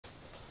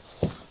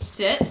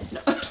sit. No.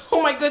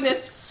 Oh my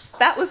goodness.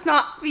 That was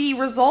not the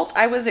result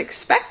I was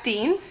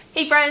expecting.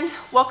 Hey friends,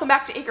 welcome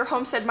back to Acre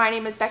Homestead. My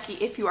name is Becky.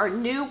 If you are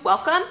new,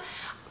 welcome.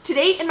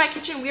 Today in my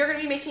kitchen, we are going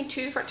to be making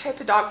two different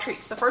types of dog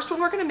treats. The first one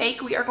we're going to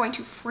make, we are going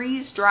to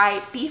freeze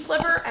dry beef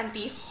liver and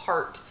beef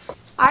heart.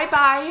 I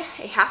buy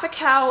a half a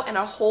cow and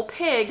a whole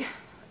pig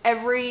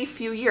every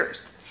few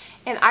years,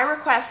 and I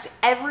request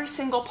every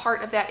single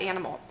part of that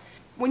animal.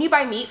 When you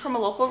buy meat from a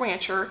local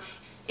rancher,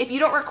 if you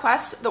don't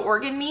request the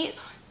organ meat,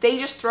 they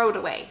just throw it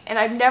away, and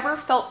I've never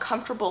felt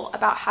comfortable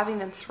about having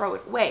them throw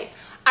it away.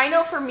 I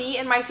know for me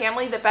and my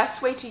family, the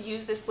best way to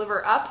use this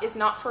liver up is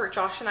not for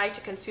Josh and I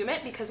to consume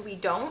it, because we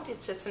don't.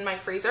 It sits in my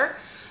freezer,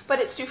 but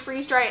it's to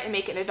freeze dry it and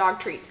make it a dog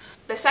treat.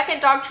 The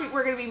second dog treat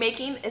we're going to be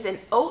making is an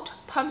oat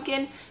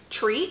pumpkin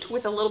treat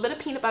with a little bit of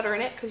peanut butter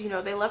in it, because you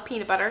know they love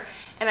peanut butter.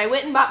 And I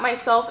went and bought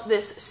myself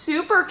this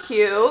super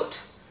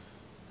cute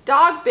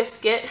dog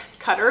biscuit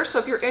cutter. So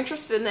if you're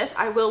interested in this,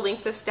 I will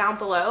link this down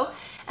below.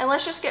 And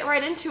let's just get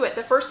right into it.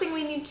 The first thing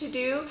we need to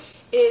do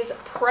is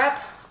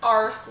prep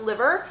our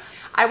liver.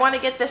 I want to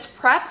get this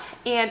prepped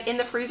and in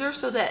the freezer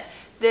so that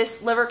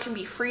this liver can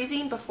be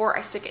freezing before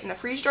I stick it in the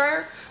freeze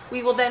dryer.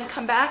 We will then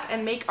come back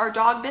and make our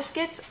dog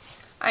biscuits.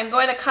 I'm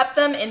going to cut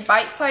them in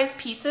bite-sized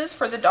pieces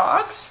for the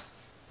dogs.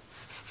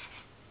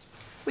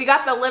 We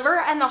got the liver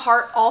and the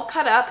heart all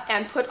cut up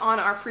and put on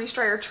our freeze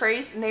dryer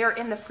trays, and they are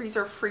in the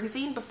freezer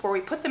freezing before we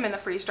put them in the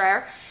freeze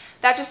dryer.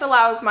 That just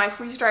allows my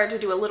freeze dryer to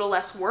do a little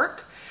less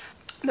work.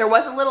 There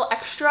was a little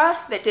extra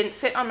that didn't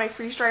fit on my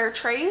freeze dryer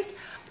trays.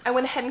 I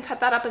went ahead and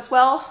cut that up as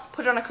well,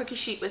 put it on a cookie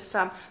sheet with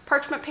some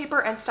parchment paper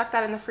and stuck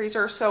that in the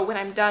freezer, so when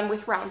I'm done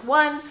with round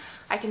one,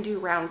 I can do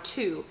round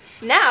two.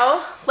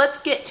 Now, let's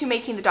get to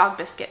making the dog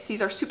biscuits.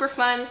 These are super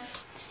fun.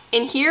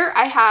 In here,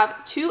 I have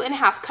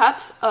 2.5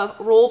 cups of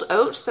rolled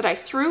oats that I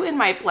threw in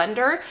my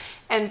blender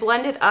and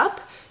blended up.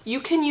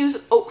 You can use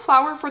oat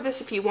flour for this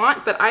if you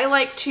want, but I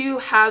like to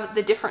have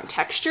the different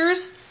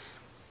textures.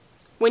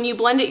 When you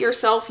blend it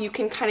yourself, you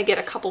can kind of get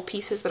a couple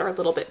pieces that are a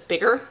little bit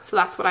bigger, so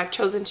that's what I've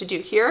chosen to do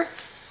here.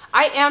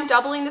 I am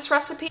doubling this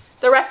recipe.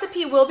 The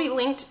recipe will be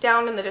linked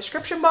down in the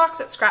description box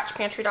at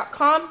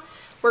scratchpantry.com.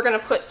 We're going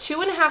to put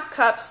 2.5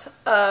 cups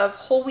of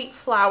whole wheat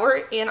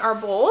flour in our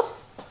bowl.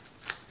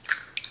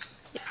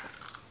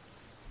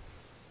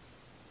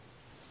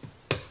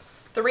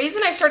 The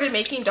reason I started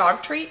making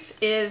dog treats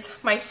is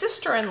my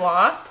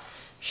sister-in-law,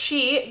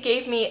 she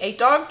gave me a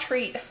dog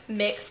treat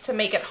mix to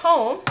make at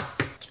home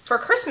for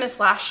Christmas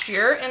last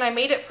year, and I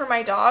made it for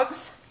my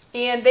dogs,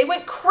 and they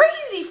went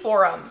crazy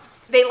for them.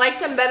 They liked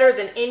them better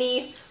than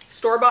any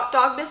store-bought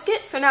dog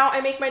biscuit, so now I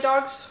make my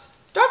dogs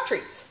dog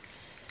treats.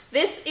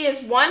 This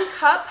is 1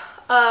 cup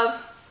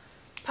of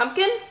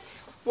pumpkin.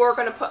 We're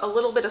going to put a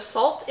little bit of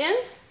salt in.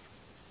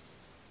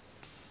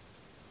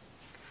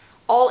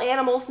 All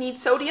animals need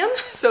sodium,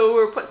 so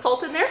we'll put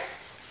salt in there.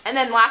 And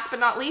then last but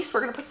not least, we're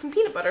going to put some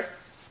peanut butter.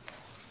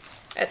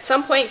 At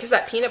some point, because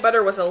that peanut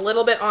butter was a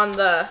little bit on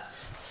the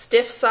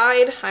stiff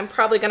side, I'm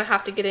probably going to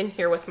have to get in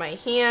here with my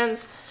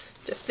hands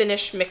to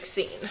finish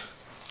mixing.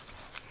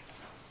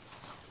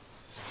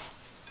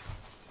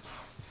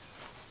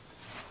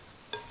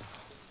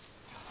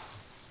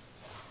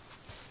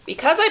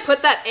 Because I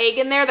put that egg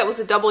in there that was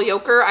a double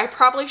yolker, I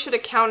probably should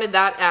have counted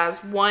that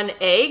as 1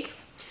 egg.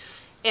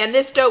 And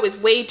this dough is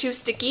way too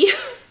sticky,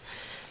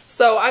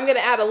 so I'm going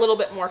to add a little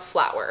bit more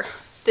flour.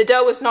 The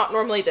dough is not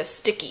normally this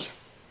sticky.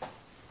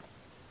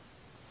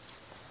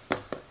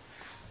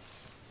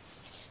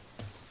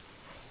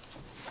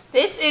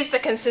 This is the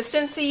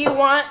consistency you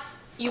want.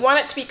 You want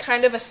it to be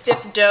kind of a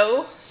stiff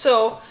dough,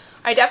 so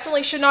I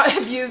definitely should not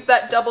have used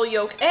that double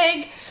yolk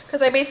egg,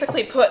 because I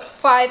basically put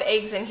 5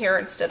 eggs in here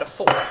instead of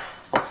 4.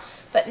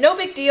 But no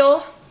big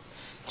deal.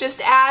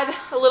 Just add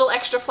a little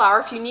extra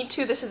flour if you need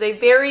to. This is a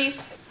very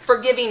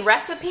forgiving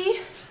recipe.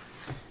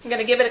 I'm going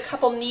to give it a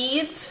couple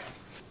kneads.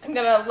 I'm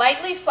going to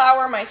lightly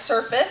flour my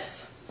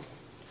surface.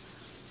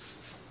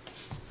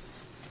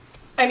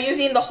 I'm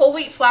using the whole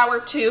wheat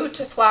flour too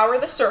to flour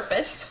the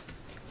surface.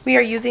 We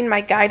are using my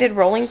guided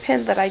rolling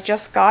pin that I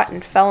just got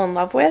and fell in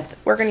love with.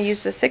 We're going to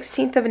use the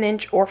 1/16 of an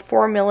inch or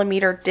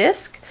 4mm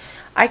disc.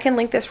 I can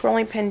link this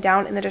rolling pin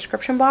down in the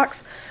description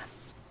box.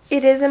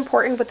 It is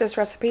important with this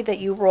recipe that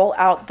you roll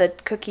out the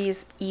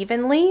cookies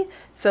evenly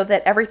so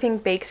that everything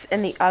bakes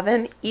in the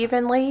oven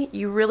evenly.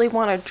 You really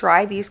want to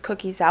dry these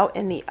cookies out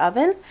in the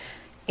oven,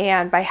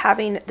 and by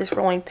having this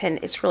rolling pin,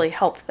 it's really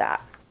helped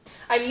that.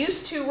 I'm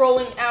used to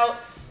rolling out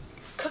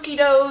cookie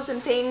doughs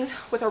and things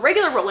with a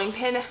regular rolling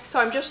pin, so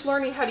I'm just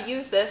learning how to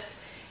use this,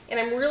 and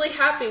I'm really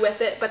happy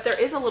with it, but there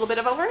is a little bit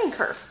of a learning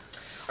curve.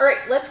 All right,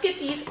 let's get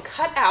these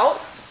cut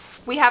out.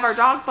 We have our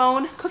dog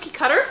bone cookie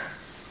cutter,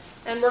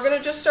 and we're going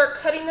to just start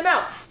cutting them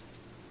out.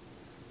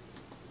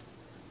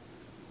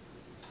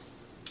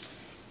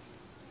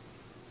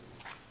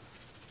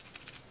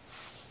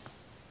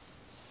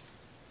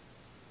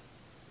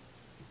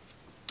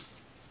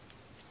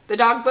 The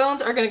dog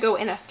bones are going to go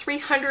in a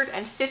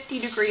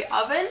 350-degree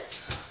oven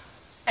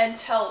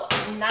until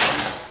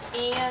nice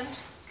and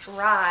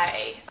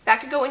dry.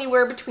 That could go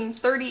anywhere between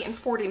 30 and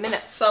 40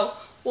 minutes. So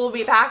We'll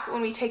be back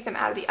when we take them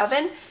out of the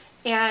oven,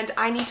 and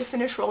I need to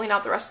finish rolling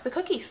out the rest of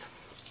the cookies.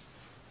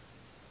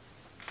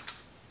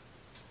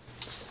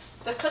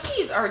 The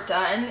cookies are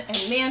done,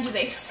 and man, do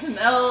they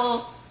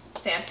smell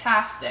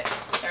fantastic.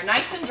 They're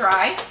nice and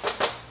dry.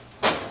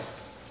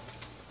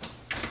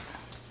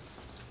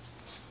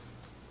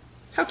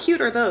 How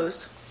cute are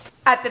those?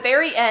 At the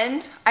very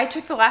end, I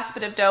took the last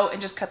bit of dough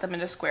and just cut them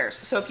into squares.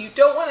 So if you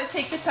don't want to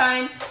take the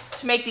time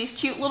to make these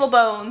cute little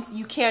bones,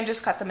 you can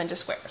just cut them into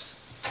squares.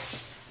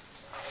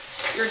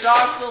 Your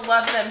dogs will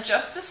love them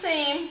just the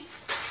same,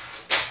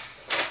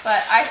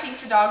 but I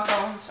think the dog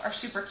bones are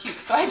super cute.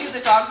 So I do the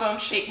dog bone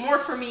shape more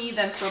for me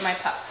than for my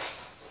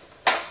pups.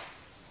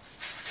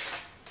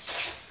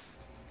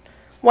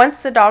 Once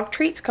the dog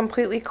treats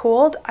completely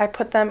cooled, I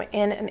put them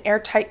in an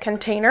airtight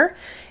container.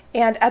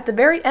 And at the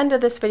very end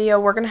of this video,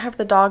 we're going to have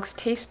the dogs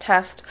taste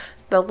test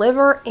the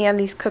liver and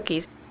these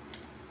cookies.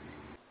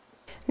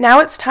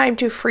 Now it's time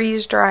to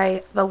freeze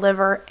dry the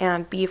liver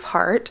and beef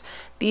heart.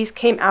 These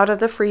came out of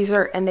the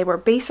freezer and they were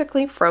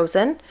basically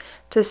frozen.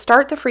 To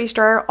start the freeze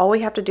dryer, all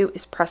we have to do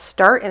is press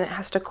start and it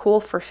has to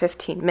cool for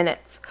 15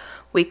 minutes.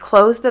 We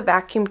close the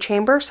vacuum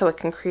chamber so it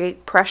can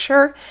create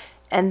pressure,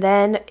 and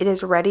then it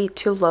is ready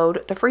to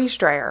load the freeze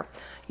dryer.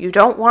 You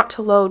don't want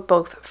to load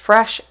both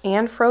fresh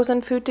and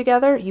frozen food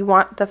together. You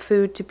want the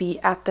food to be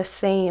at the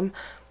same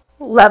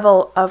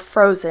level of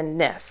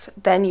frozenness.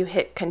 Then you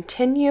hit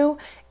continue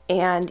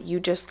and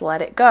you just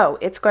let it go.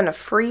 It's going to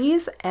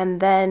freeze and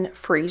then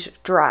freeze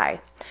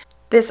dry.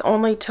 This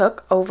only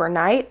took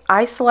overnight.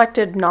 I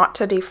selected not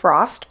to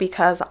defrost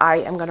because I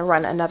am going to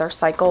run another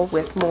cycle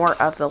with more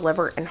of the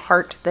liver and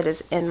heart that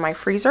is in my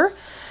freezer.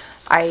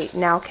 I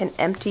now can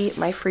empty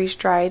my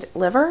freeze-dried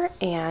liver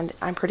and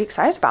I'm pretty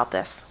excited about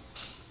this.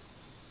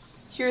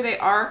 Here they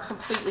are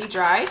completely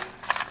dry.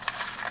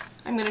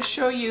 I'm going to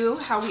show you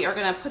how we are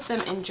going to put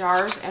them in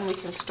jars and we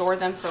can store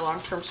them for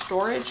long-term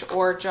storage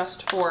or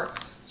just for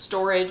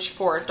storage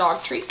for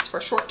dog treats for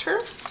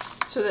short-term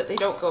so that they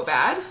don't go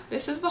bad.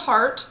 This is the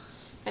heart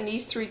and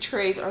these 3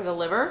 trays are the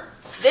liver.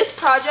 This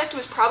project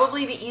was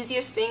probably the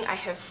easiest thing I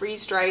have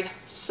freeze-dried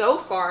so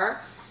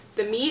far.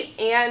 The meat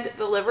and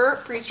the liver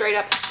freeze-dried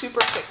up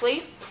super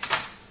quickly.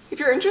 If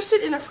you're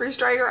interested in a freeze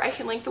dryer, I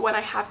can link the one I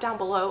have down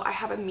below. I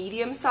have a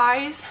medium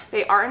size.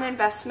 They are an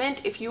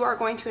investment. If you are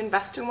going to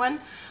invest in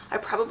one, I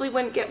probably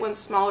wouldn't get one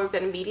smaller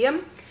than a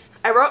medium.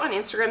 I wrote on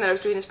Instagram that I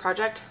was doing this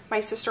project. My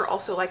sister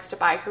also likes to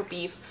buy her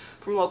beef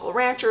from local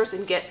ranchers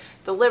and get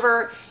the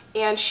liver,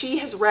 and she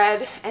has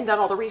read and done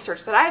all the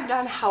research that I've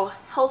done how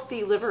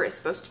healthy liver is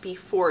supposed to be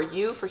for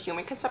you, for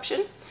human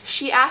consumption.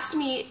 She asked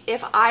me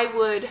if I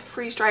would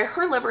freeze dry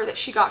her liver that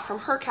she got from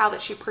her cow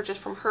that she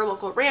purchased from her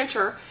local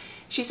rancher.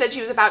 She said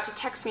she was about to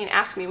text me and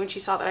ask me when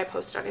she saw that I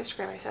posted on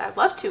Instagram. I said I'd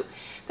love to.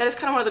 That is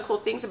kind of one of the cool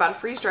things about a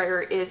freeze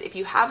dryer is if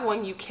you have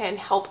one, you can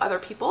help other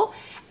people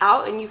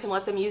out and you can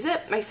let them use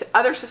it. My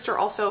other sister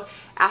also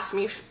asked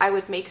me if I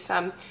would make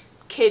some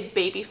kid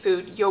baby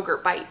food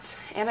yogurt bites,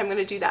 and I'm going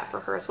to do that for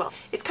her as well.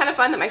 It's kind of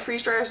fun that my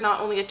freeze dryer is not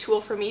only a tool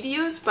for me to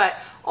use, but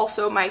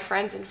also my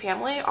friends and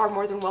family are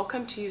more than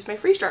welcome to use my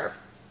freeze dryer.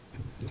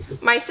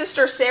 My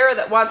sister Sarah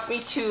that wants me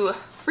to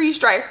freeze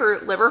dry her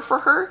liver for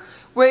her,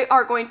 we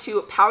are going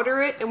to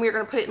powder it and we're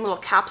going to put it in little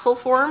capsule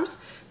forms,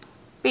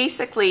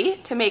 basically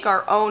to make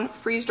our own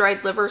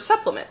freeze-dried liver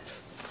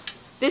supplements.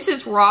 This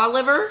is raw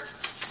liver,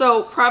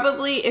 so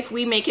probably if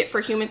we make it for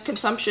human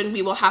consumption,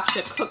 we will have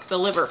to cook the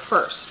liver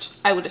first,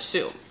 I would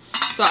assume.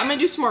 So I'm going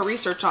to do some more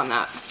research on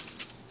that.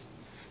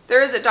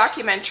 There is a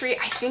documentary,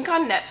 I think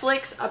on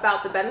Netflix,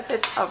 about the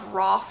benefits of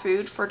raw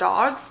food for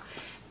dogs,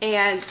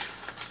 and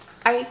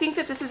I think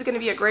that this is going to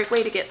be a great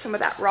way to get some of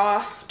that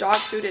raw dog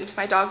food into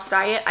my dog's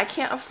diet. I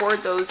can't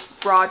afford those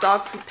raw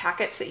dog food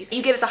packets that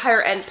you get at the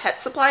higher end pet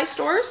supply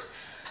stores,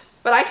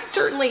 but I can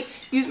certainly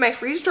use my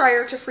freeze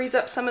dryer to freeze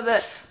up some of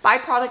the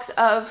byproducts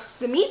of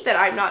the meat that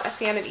I'm not a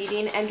fan of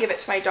eating and give it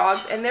to my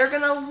dogs, and they're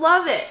going to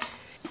love it.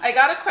 I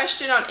got a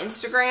question on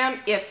Instagram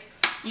if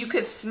you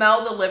could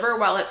smell the liver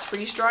while it's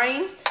freeze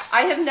drying.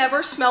 I have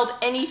never smelled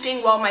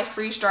anything while my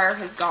freeze dryer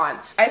has gone.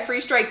 I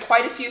freeze dried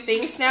quite a few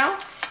things now,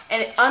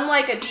 and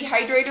unlike a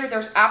dehydrator,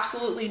 there's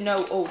absolutely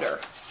no odor.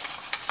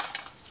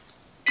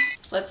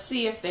 Let's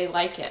see if they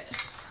like it.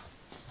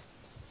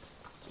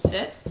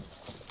 Sit.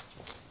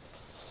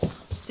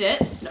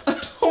 Sit. No.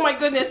 Oh my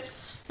goodness.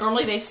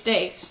 Normally they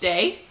stay.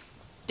 Stay.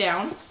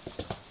 Down.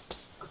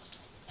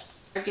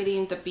 They're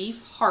getting the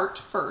beef heart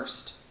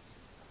first.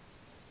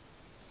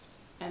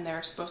 And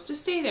they're supposed to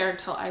stay there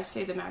until I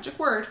say the magic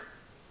word.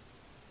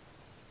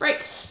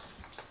 Break.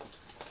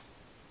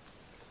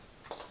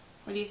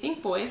 What do you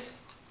think, boys?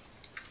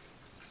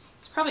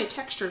 It's probably a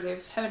texture they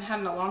haven't had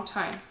in a long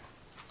time.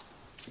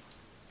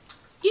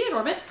 Eat it,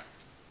 Orbit.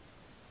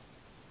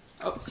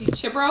 Oh, see,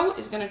 Tibro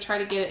is going to try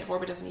to get it if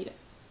Orbit doesn't eat it.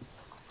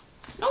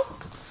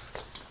 Nope.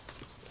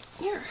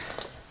 Here.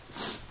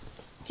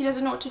 He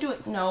doesn't know what to do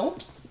with it. No.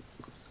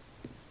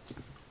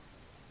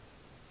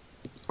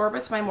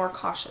 Orbit's my more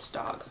cautious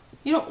dog.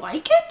 You don't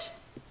like it?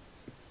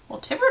 Well,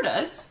 Tibber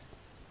does.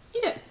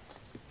 Eat it.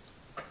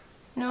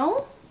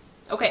 No?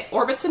 Okay,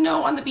 Orbit's a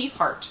no on the beef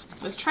heart.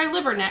 Let's try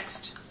liver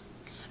next.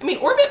 I mean,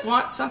 Orbit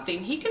wants something.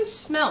 He can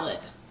smell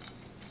it.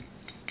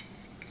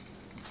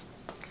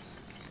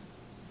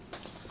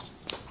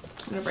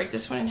 I'm gonna break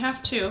this one in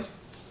half too.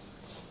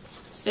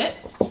 Sit.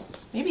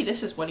 Maybe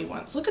this is what he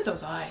wants. Look at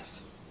those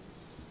eyes.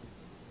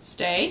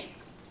 Stay.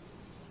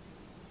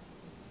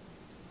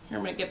 Here,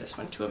 I'm gonna give this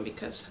one to him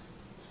because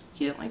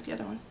he didn't like the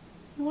other one.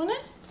 You want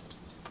it?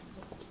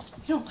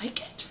 You don't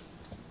like it.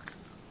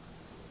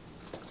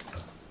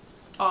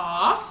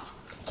 Off.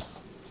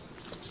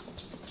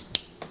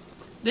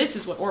 This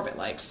is what Orbit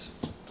likes.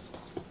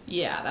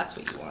 Yeah, that's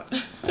what you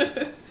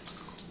want.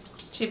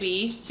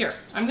 Tibby, here,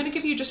 I'm gonna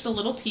give you just a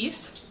little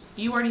piece.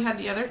 You already had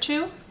the other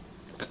two.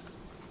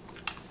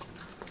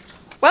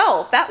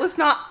 Well, that was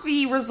not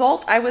the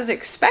result I was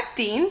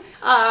expecting.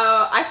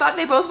 I thought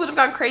they both would have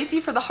gone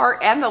crazy for the heart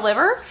and the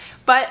liver,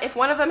 but if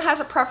one of them has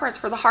a preference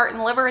for the heart and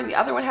the liver and the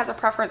other one has a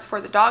preference for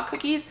the dog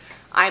cookies,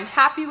 I'm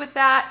happy with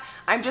that.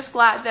 I'm just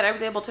glad that I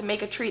was able to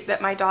make a treat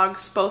that my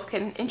dogs both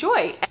can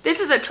enjoy. This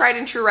is a tried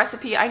and true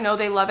recipe. I know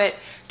they love it.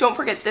 Don't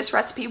forget, this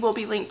recipe will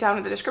be linked down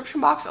in the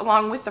description box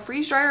along with the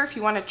freeze dryer if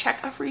you want to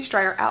check a freeze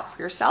dryer out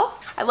for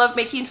yourself. I love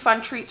making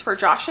fun treats for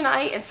Josh and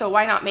I, and so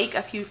why not make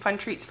a few fun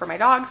treats for my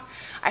dogs?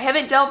 I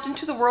haven't delved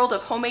into the world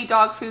of homemade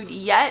dog food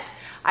yet.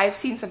 I've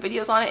seen some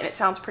videos on it and it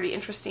sounds pretty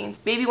interesting.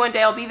 Maybe one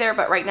day I'll be there,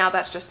 but right now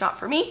that's just not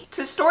for me.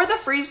 To store the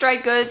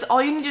freeze-dried goods,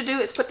 all you need to do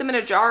is put them in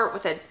a jar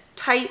with a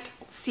tight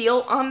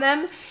seal on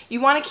them.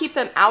 You want to keep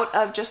them out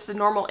of just the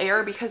normal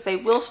air because they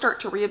will start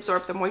to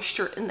reabsorb the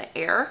moisture in the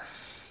air.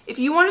 If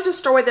you wanted to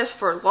store this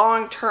for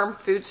long-term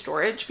food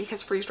storage,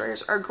 because freeze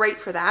dryers are great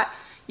for that,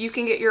 you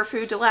can get your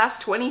food to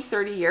last 20,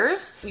 30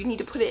 years. You need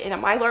to put it in a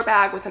Mylar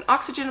bag with an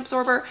oxygen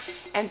absorber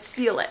and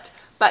seal it.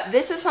 But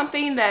this is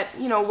something that,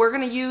 you know, we're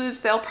going to use.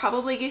 They'll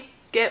probably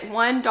get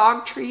one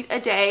dog treat a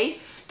day.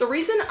 The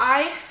reason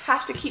I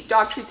have to keep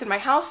dog treats in my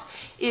house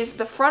is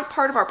the front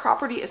part of our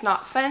property is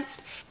not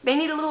fenced. They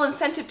need a little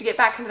incentive to get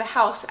back into the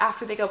house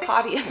after they go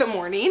potty in the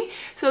morning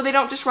so they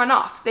don't just run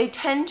off. They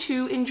tend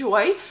to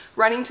enjoy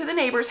running to the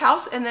neighbor's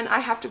house and then I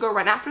have to go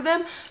run after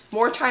them.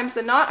 More times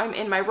than not, I'm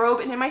in my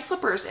robe and in my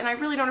slippers and I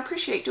really don't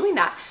appreciate doing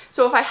that.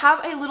 So if I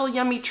have a little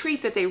yummy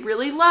treat that they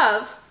really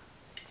love,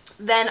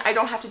 then I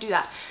don't have to do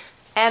that.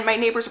 And my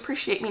neighbors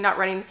appreciate me not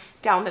running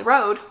down the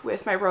road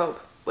with my robe,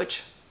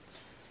 which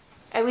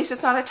at least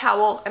it's not a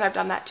towel, and I've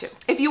done that too.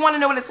 If you want to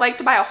know what it's like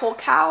to buy a whole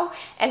cow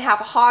and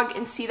have a hog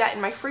and see that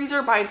in my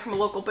freezer, buying from a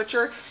local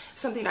butcher,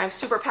 something I'm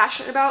super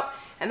passionate about,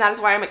 and that is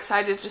why I'm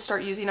excited to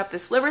start using up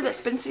this liver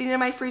that's been sitting in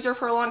my freezer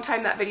for a long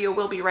time. That video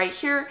will be right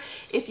here.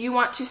 If you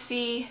want to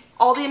see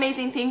all the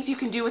amazing things you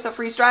can do with a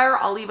freeze dryer,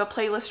 I'll leave a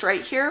playlist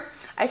right here.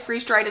 I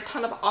freeze dried a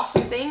ton of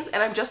awesome things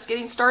and I'm just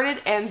getting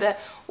started, and the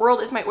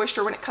world is my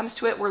oyster when it comes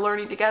to it. We're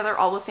learning together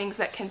all the things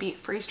that can be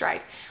freeze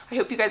dried. I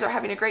hope you guys are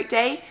having a great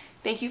day.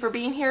 Thank you for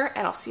being here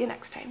and I'll see you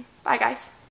next time. Bye guys.